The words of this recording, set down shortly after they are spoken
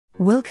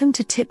Welcome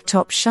to Tip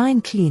Top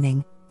Shine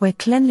Cleaning, where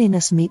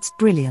cleanliness meets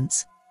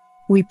brilliance.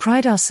 We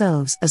pride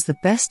ourselves as the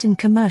best in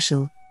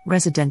commercial,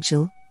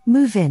 residential,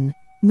 move-in,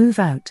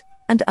 move-out,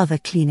 and other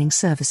cleaning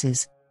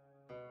services.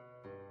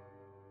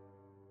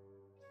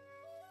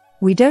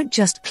 We don't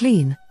just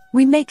clean,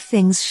 we make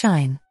things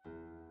shine.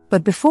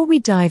 But before we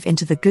dive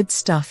into the good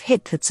stuff,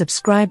 hit that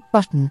subscribe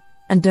button,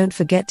 and don't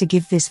forget to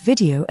give this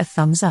video a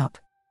thumbs up.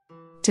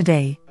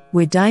 Today,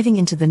 we're diving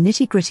into the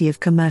nitty-gritty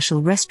of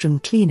commercial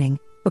restroom cleaning,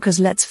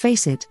 because let's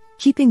face it,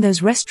 keeping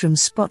those restrooms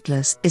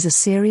spotless is a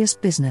serious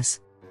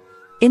business.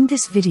 In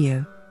this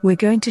video, we're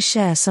going to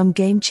share some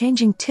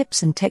game-changing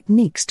tips and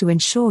techniques to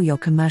ensure your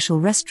commercial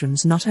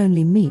restrooms not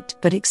only meet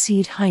but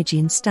exceed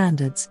hygiene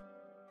standards.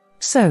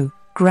 So,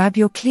 grab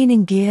your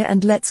cleaning gear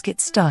and let's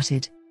get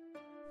started.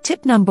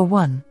 Tip number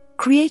 1.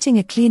 Creating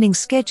a cleaning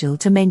schedule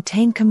to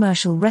maintain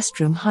commercial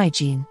restroom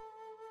hygiene.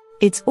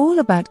 It's all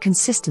about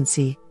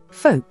consistency,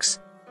 folks.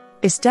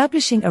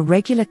 Establishing a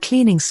regular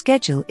cleaning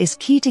schedule is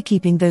key to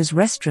keeping those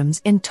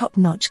restrooms in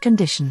top-notch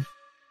condition.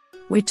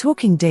 We're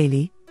talking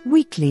daily,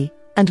 weekly,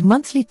 and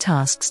monthly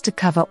tasks to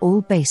cover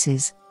all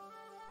bases.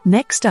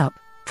 Next up,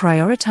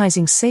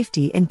 prioritizing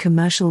safety in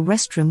commercial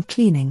restroom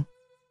cleaning.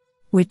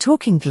 We're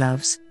talking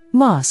gloves,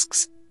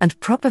 masks, and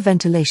proper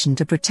ventilation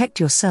to protect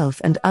yourself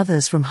and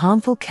others from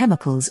harmful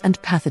chemicals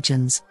and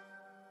pathogens.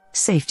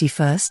 Safety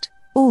first,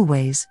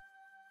 always.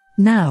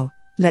 Now,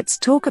 let's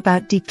talk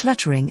about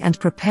decluttering and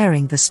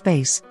preparing the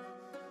space.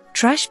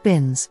 Trash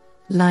bins,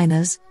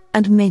 liners,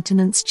 and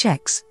maintenance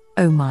checks,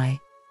 oh my.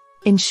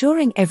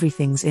 Ensuring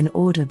everything's in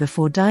order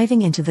before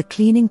diving into the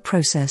cleaning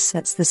process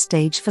sets the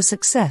stage for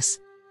success.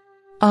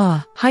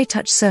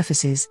 High-touch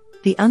surfaces,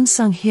 the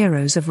unsung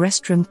heroes of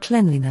restroom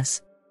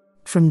cleanliness.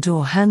 From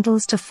door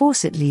handles to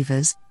faucet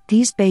levers,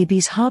 these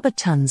babies harbor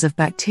tons of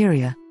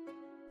bacteria.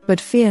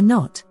 But fear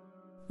not.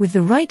 With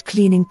the right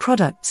cleaning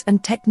products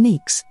and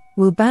techniques,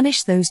 we'll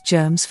banish those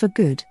germs for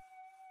good.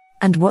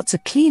 And what's a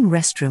clean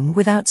restroom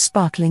without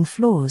sparkling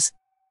floors?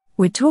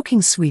 We're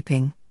talking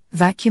sweeping,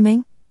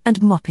 vacuuming,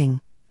 and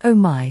mopping, oh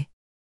my.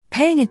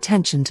 Paying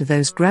attention to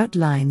those grout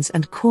lines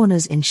and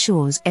corners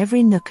ensures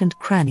every nook and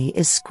cranny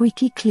is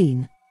squeaky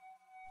clean.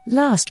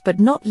 Last but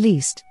not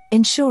least,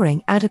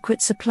 ensuring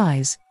adequate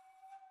supplies.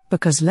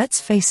 Because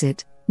let's face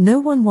it, no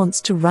one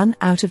wants to run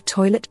out of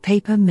toilet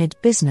paper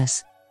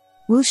mid-business.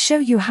 We'll show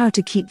you how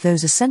to keep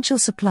those essential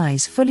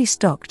supplies fully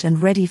stocked and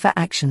ready for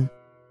action.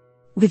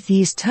 With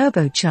these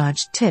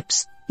turbocharged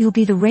tips, you'll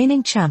be the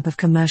reigning champ of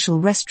commercial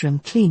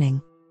restroom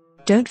cleaning.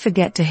 Don't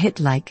forget to hit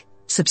like,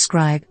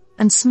 subscribe,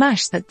 and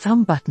smash that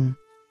thumb button.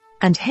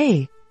 And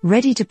hey,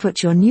 ready to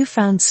put your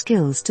newfound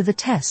skills to the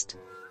test?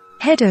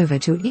 Head over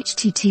to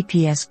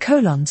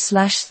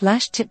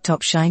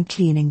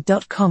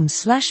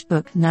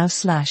https://tiptopshinecleaning.com/book now/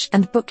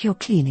 and book your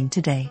cleaning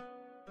today.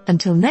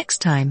 Until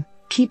next time,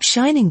 keep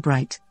shining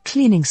bright,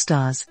 cleaning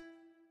stars.